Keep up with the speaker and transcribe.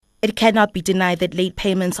It cannot be denied that late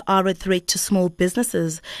payments are a threat to small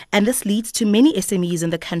businesses, and this leads to many SMEs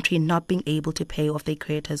in the country not being able to pay off their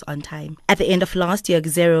creditors on time. At the end of last year,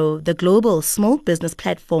 Xero, the global small business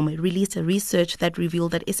platform, released a research that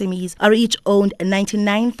revealed that SMEs are each owed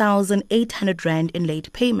 99,800 Rand in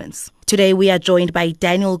late payments. Today, we are joined by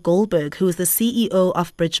Daniel Goldberg, who is the CEO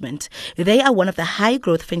of Bridgement. They are one of the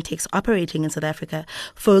high-growth fintechs operating in South Africa,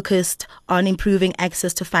 focused on improving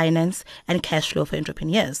access to finance and cash flow for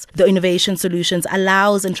entrepreneurs. The innovation solutions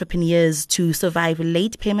allows entrepreneurs to survive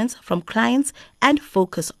late payments from clients and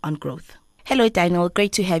focus on growth. Hello, Daniel.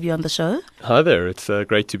 Great to have you on the show. Hi there. It's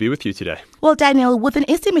great to be with you today. Well, Daniel, with an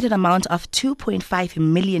estimated amount of 2.5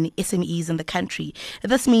 million SMEs in the country,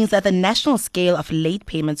 this means that the national scale of late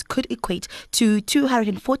payments could equate to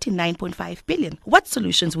 249.5 billion. What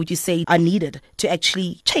solutions would you say are needed to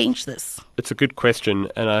actually change this? It's a good question,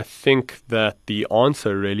 and I think that the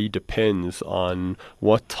answer really depends on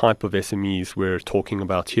what type of SMEs we're talking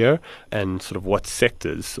about here and sort of what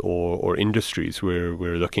sectors or industries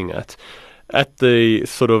we're looking at. At the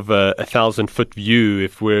sort of 1,000-foot view,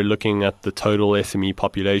 if we're looking at the total SME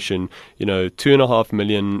population, 2.5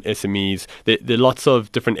 million SMEs, there are lots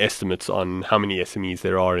of different estimates on how many SMEs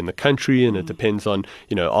there are in the country, and it depends on,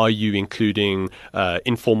 are you including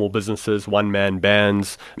informal businesses, one-man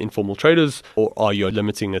bands, informal traders, or are you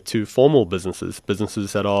limiting it to formal businesses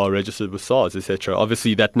that are registered with SARS, etc.?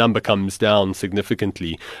 Obviously, that number comes down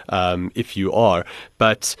significantly if you are,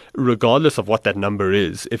 but regardless of what that number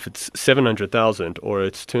is, if it's 700,000 or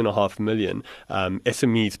it's 2.5 million,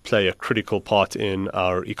 SMEs play a critical part in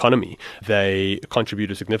our economy. They contribute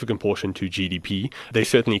a significant portion to GDP. They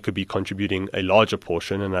certainly could be contributing a larger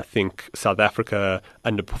portion, and I think South Africa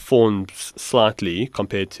underperforms slightly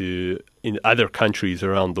compared to in other countries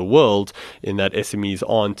around the world, in that SMEs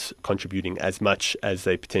aren't contributing as much as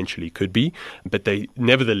they potentially could be, but they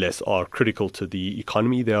nevertheless are critical to the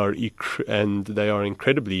economy. They are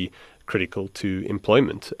incredibly critical to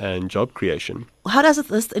employment and job creation. How does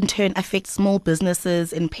this in turn affect small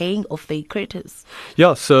businesses in paying off their creditors?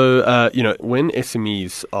 Yeah, so when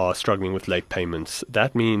SMEs are struggling with late payments,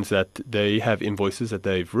 that means that they have invoices that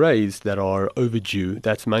they've raised that are overdue.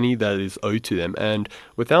 That's money that is owed to them, and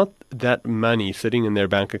without that money sitting in their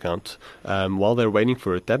bank account while they're waiting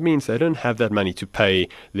for it, that means they don't have that money to pay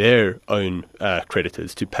their own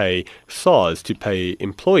creditors, to pay SARS, to pay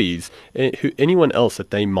employees, anyone else that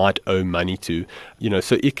they might owe money to.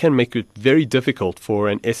 So it can make it very difficult for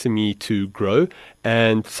an SME to grow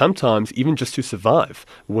and sometimes even just to survive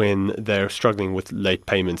when they're struggling with late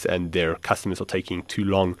payments and their customers are taking too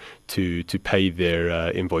long to pay their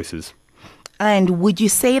invoices. And would you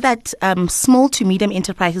say that small to medium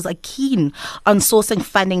enterprises are keen on sourcing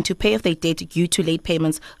funding to pay off their debt due to late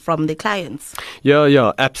payments from their clients?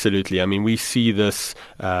 Yeah, absolutely. I mean, we see this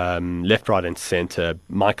left, right, and center.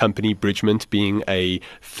 My company, Bridgement, being a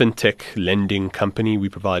fintech lending company, we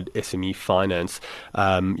provide SME finance.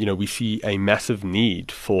 We see a massive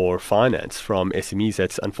need for finance from SMEs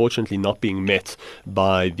that's unfortunately not being met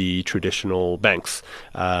by the traditional banks.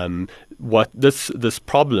 What this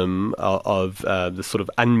problem of the sort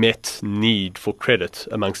of unmet need for credit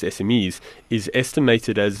amongst SMEs is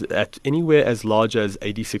estimated at anywhere as large as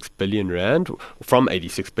 86 billion Rand, from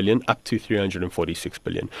 86 billion up to 346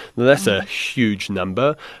 billion. Now that's a huge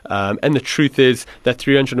number, and the truth is that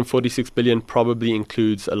 346 billion probably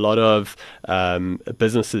includes a lot of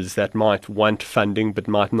businesses that might want funding but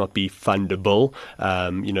might not be fundable.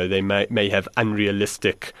 They may have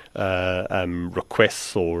unrealistic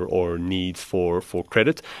requests or needs for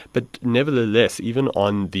credit, but nevertheless, even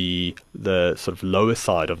on the sort of lower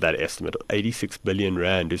side of that estimate, 86 billion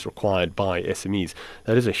Rand is required by SMEs.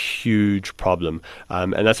 That is a huge problem,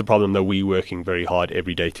 and that's a problem that we're working very hard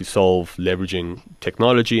every day to solve, leveraging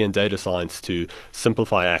technology and data science to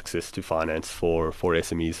simplify access to finance for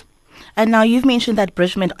SMEs. And now you've mentioned that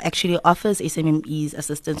Bridgement actually offers SMEs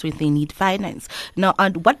assistance when they need finance. Now,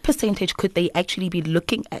 what percentage could they actually be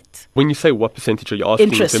looking at? When you say what percentage, are you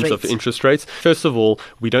asking Interest in terms rates. of interest rates? First of all,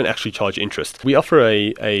 we don't actually charge interest. We offer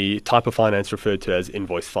a type of finance referred to as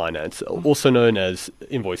invoice finance, also known as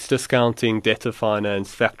invoice discounting, debtor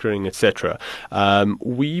finance, factoring, etc.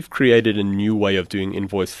 We've created a new way of doing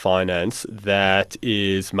invoice finance that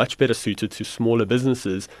is much better suited to smaller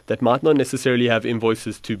businesses that might not necessarily have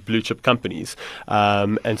invoices to blue blue chip companies.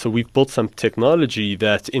 And so we've built some technology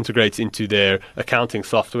that integrates into their accounting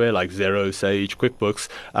software like Xero, Sage, QuickBooks,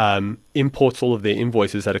 imports all of their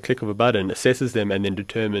invoices at a click of a button, assesses them, and then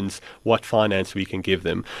determines what finance we can give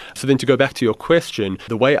them. So then to go back to your question,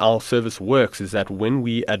 the way our service works is that when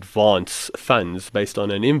we advance funds based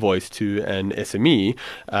on an invoice to an SME,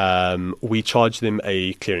 we charge them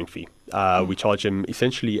a clearing fee. We charge them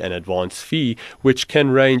essentially an advance fee, which can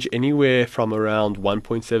range anywhere from around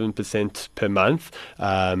 1.7% per month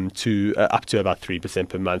to up to about 3%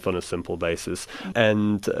 per month on a simple basis.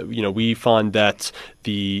 And, we find that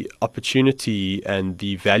the opportunity and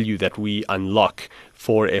the value that we unlock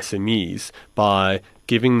for SMEs by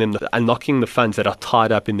giving them unlocking the funds that are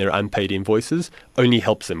tied up in their unpaid invoices only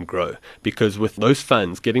helps them grow, because with those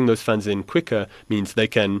funds, getting those funds in quicker means they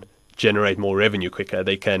can generate more revenue quicker.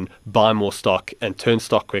 They can buy more stock and turn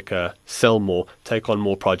stock quicker, sell more, take on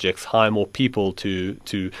more projects, hire more people to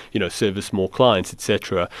service more clients,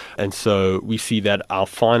 etc. And so we see that our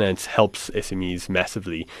finance helps SMEs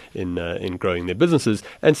massively in growing their businesses,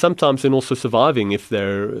 and sometimes in also surviving if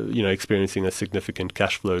they're experiencing a significant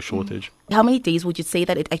cash flow shortage. How many days would you say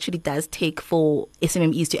that it actually does take for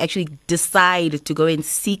SMEs to actually decide to go and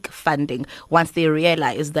seek funding once they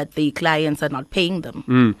realize that the clients are not paying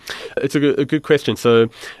them? It's a good question. So,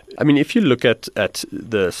 if you look at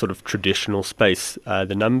the sort of traditional space,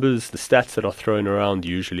 the stats that are thrown around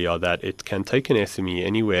usually are that it can take an SME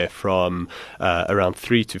anywhere from around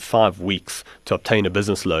 3 to 5 weeks to obtain a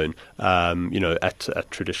business loan, at a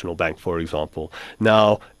traditional bank, for example.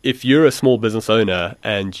 Now, if you're a small business owner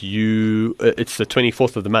and it's the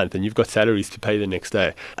 24th of the month and you've got salaries to pay the next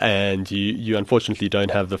day, and you unfortunately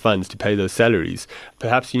don't have the funds to pay those salaries,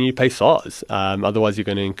 perhaps you need to pay SARS. Otherwise, you're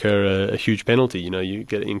going to incur a huge penalty. You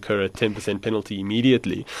incur a 10% penalty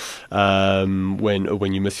immediately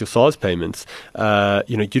when you miss your SARS payments.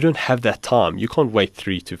 You don't have that time. You can't wait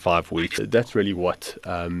 3 to 5 weeks. That's really what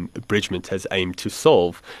Bridgement has aimed to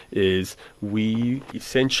solve. Is we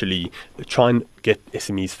essentially try and get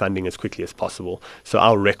SMEs funding as quickly as possible. So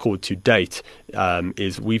our record to date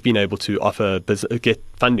is we've been able to get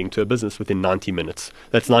funding to a business within 90 minutes.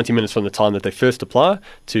 That's 90 minutes from the time that they first apply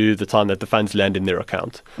to the time that the funds land in their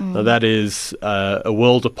account. Now that is a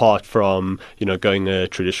world apart from going a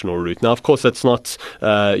traditional route. Now, of course, that's not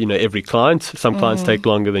every client. Some clients take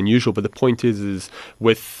longer than usual, but the point is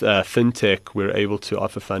with fintech, we're able to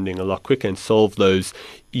offer funding a lot quicker and solve those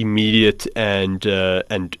immediate and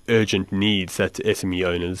urgent needs that SME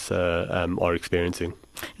owners are experiencing.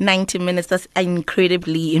 90 minutes, that's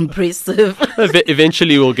incredibly impressive.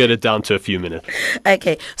 Eventually we'll get it down to a few minutes.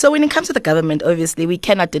 Okay, so when it comes to the government, obviously we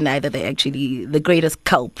cannot deny that they're actually the greatest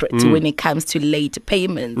culprit when it comes to late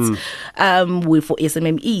payments for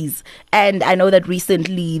SMMEs. And I know that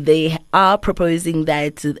recently they are proposing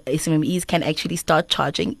that SMMEs can actually start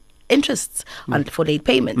charging interests for late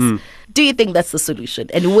payments. Do you think that's the solution?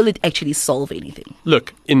 And will it actually solve anything?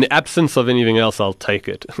 Look, in the absence of anything else, I'll take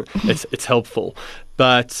it. It's helpful.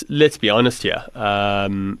 But let's be honest here.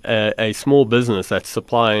 A small business that's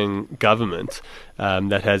supplying government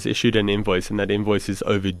that has issued an invoice and that invoice is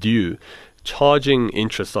overdue, charging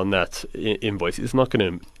interest on that invoice is not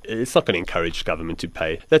going to encourage government to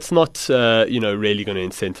pay. That's not really going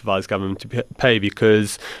to incentivize government to pay,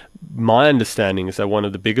 because my understanding is that one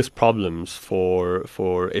of the biggest problems for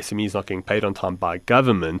SMEs not getting paid on time by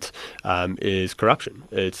government is corruption.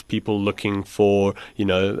 It's people looking for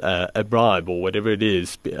a bribe or whatever it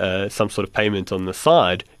is, some sort of payment on the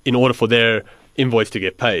side in order for their invoice to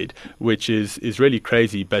get paid, which is really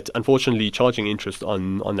crazy. But unfortunately, charging interest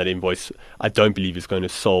on that invoice, I don't believe is going to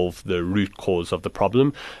solve the root cause of the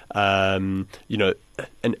problem. A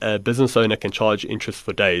business owner can charge interest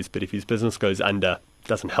for days, but if his business goes under, it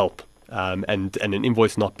doesn't help. And an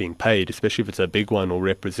invoice not being paid, especially if it's a big one or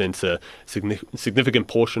represents a significant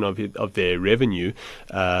portion of their revenue,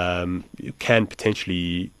 can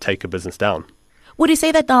potentially take a business down. Would you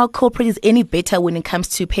say that our corporate is any better when it comes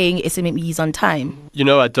to paying SMMEs on time?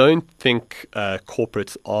 I don't think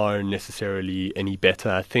corporates are necessarily any better.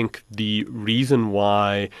 I think the reason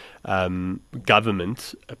why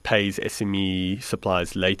government pays SME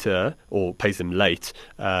suppliers later or pays them late,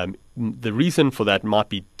 the reason for that might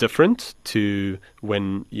be different to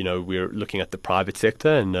when we're looking at the private sector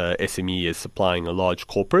and SME is supplying a large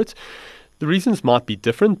corporate. The reasons might be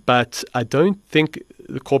different, but I don't think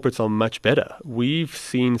the corporates are much better. We've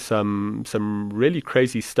seen some really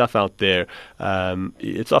crazy stuff out there.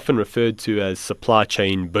 It's often referred to as supply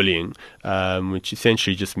chain bullying, which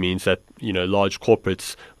essentially just means that large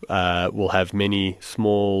corporates will have many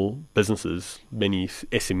small businesses, many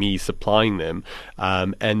SMEs supplying them,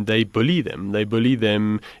 and they bully them. They bully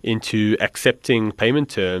them into accepting payment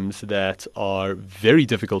terms that are very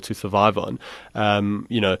difficult to survive on.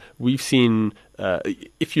 We've seen,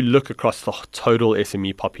 if you look across the total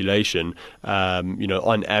SME population,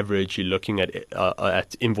 on average, you're looking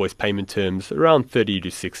at invoice payment terms around 30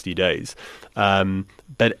 to 60 days.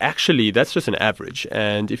 But actually, that's just an average.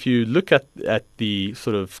 And if you look at the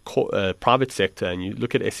sort of private sector and you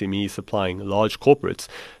look at SMEs supplying large corporates,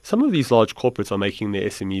 some of these large corporates are making their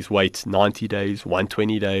SMEs wait 90 days,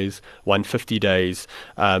 120 days, 150 days.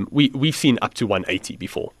 We've seen up to 180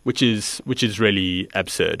 before, which is really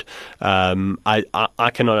absurd.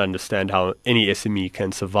 I cannot understand how any SME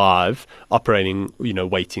can survive operating,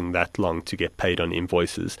 waiting that long to get paid on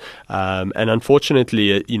invoices. And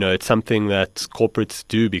unfortunately, it's something that corporates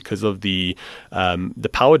do because of the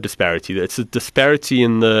power disparity. It's a disparity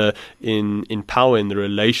in power in the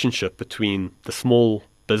relationship between the small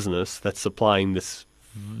business that's supplying this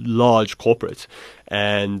large corporate,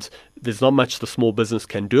 and there's not much the small business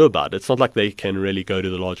can do about it. It's not like they can really go to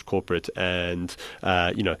the large corporate and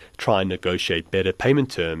try and negotiate better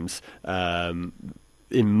payment terms.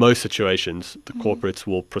 In most situations, the corporates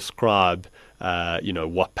will prescribe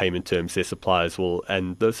what payment terms their suppliers will,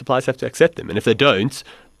 and the suppliers have to accept them. And if they don't,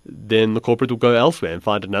 then the corporate will go elsewhere and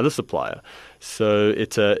find another supplier. So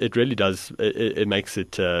it really does. It makes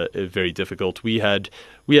it very difficult. We had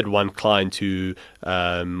one client who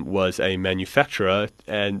was a manufacturer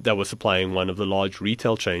and that was supplying one of the large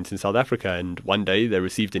retail chains in South Africa. And one day they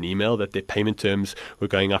received an email that their payment terms were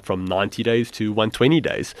going up from 90 days to 120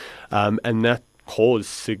 days, and that caused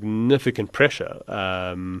significant pressure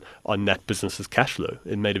on that business's cash flow.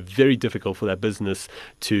 It made it very difficult for that business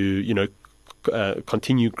to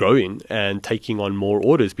continue growing and taking on more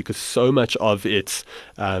orders because so much of its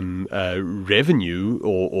revenue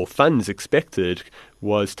or funds expected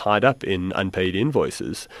was tied up in unpaid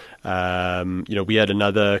invoices. We had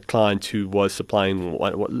another client who was supplying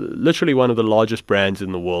literally one of the largest brands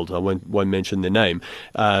in the world. I won't mention their name.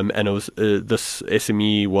 And it was this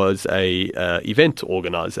SME was a event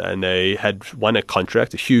organizer, and they had won a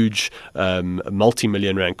contract, a huge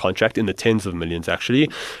multi-million rand contract in the tens of millions actually,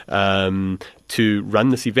 to run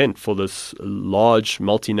this event for this large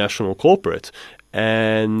multinational corporate.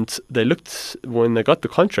 And they looked, when they got the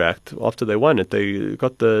contract, after they won it, they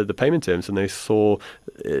got the payment terms and they saw,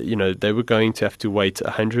 they were going to have to wait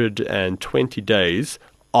 120 days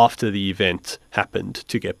after the event happened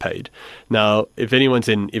to get paid. Now, if anyone's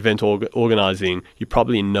in event organizing, you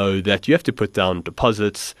probably know that you have to put down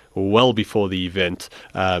deposits well before the event.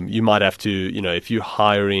 You might have to, if you're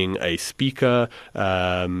hiring a speaker,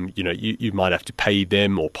 you might have to pay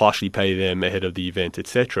them or partially pay them ahead of the event,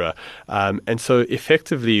 etc. And so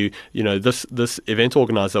effectively, this event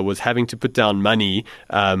organizer was having to put down money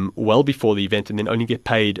well before the event and then only get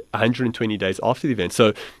paid 120 days after the event.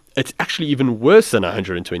 So it's actually even worse than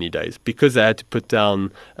 120 days because they had to put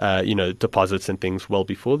down, deposits and things well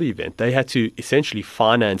before the event. They had to essentially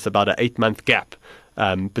finance about an 8-month gap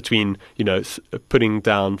between, putting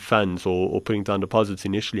down funds or putting down deposits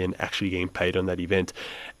initially and actually getting paid on that event.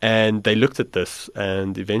 And they looked at this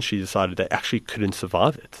and eventually decided they actually couldn't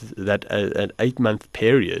survive it. That an 8-month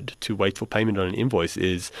period to wait for payment on an invoice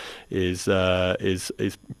is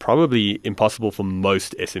probably impossible for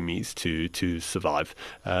most SMEs to survive.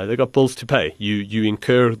 They've got bills to pay. You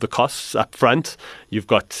incur the costs up front. You've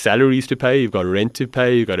got salaries to pay. You've got rent to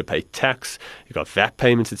pay. You've got to pay tax. You've got VAT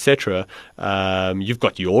payments, etc. You've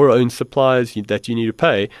got your own suppliers that you need to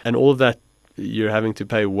pay, and all of that you're having to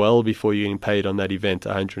pay well before you're getting paid on that event,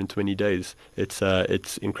 120 days.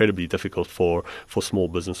 It's incredibly difficult for small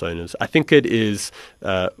business owners. I think it is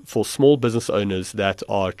for small business owners that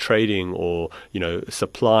are trading or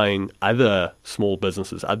supplying other small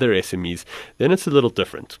businesses, other SMEs. Then it's a little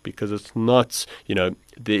different because it's not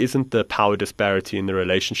there isn't the power disparity in the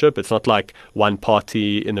relationship. It's not like one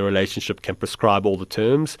party in the relationship can prescribe all the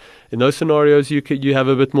terms. In those scenarios, you have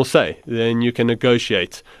a bit more say. Then you can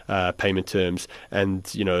negotiate payment terms. And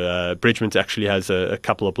Bridgement actually has a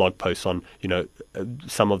couple of blog posts on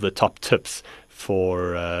some of the top tips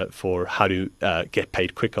for how to get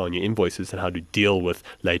paid quicker on your invoices and how to deal with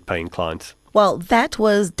late paying clients. Well, that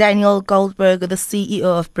was Daniel Goldberg, the CEO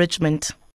of Bridgement.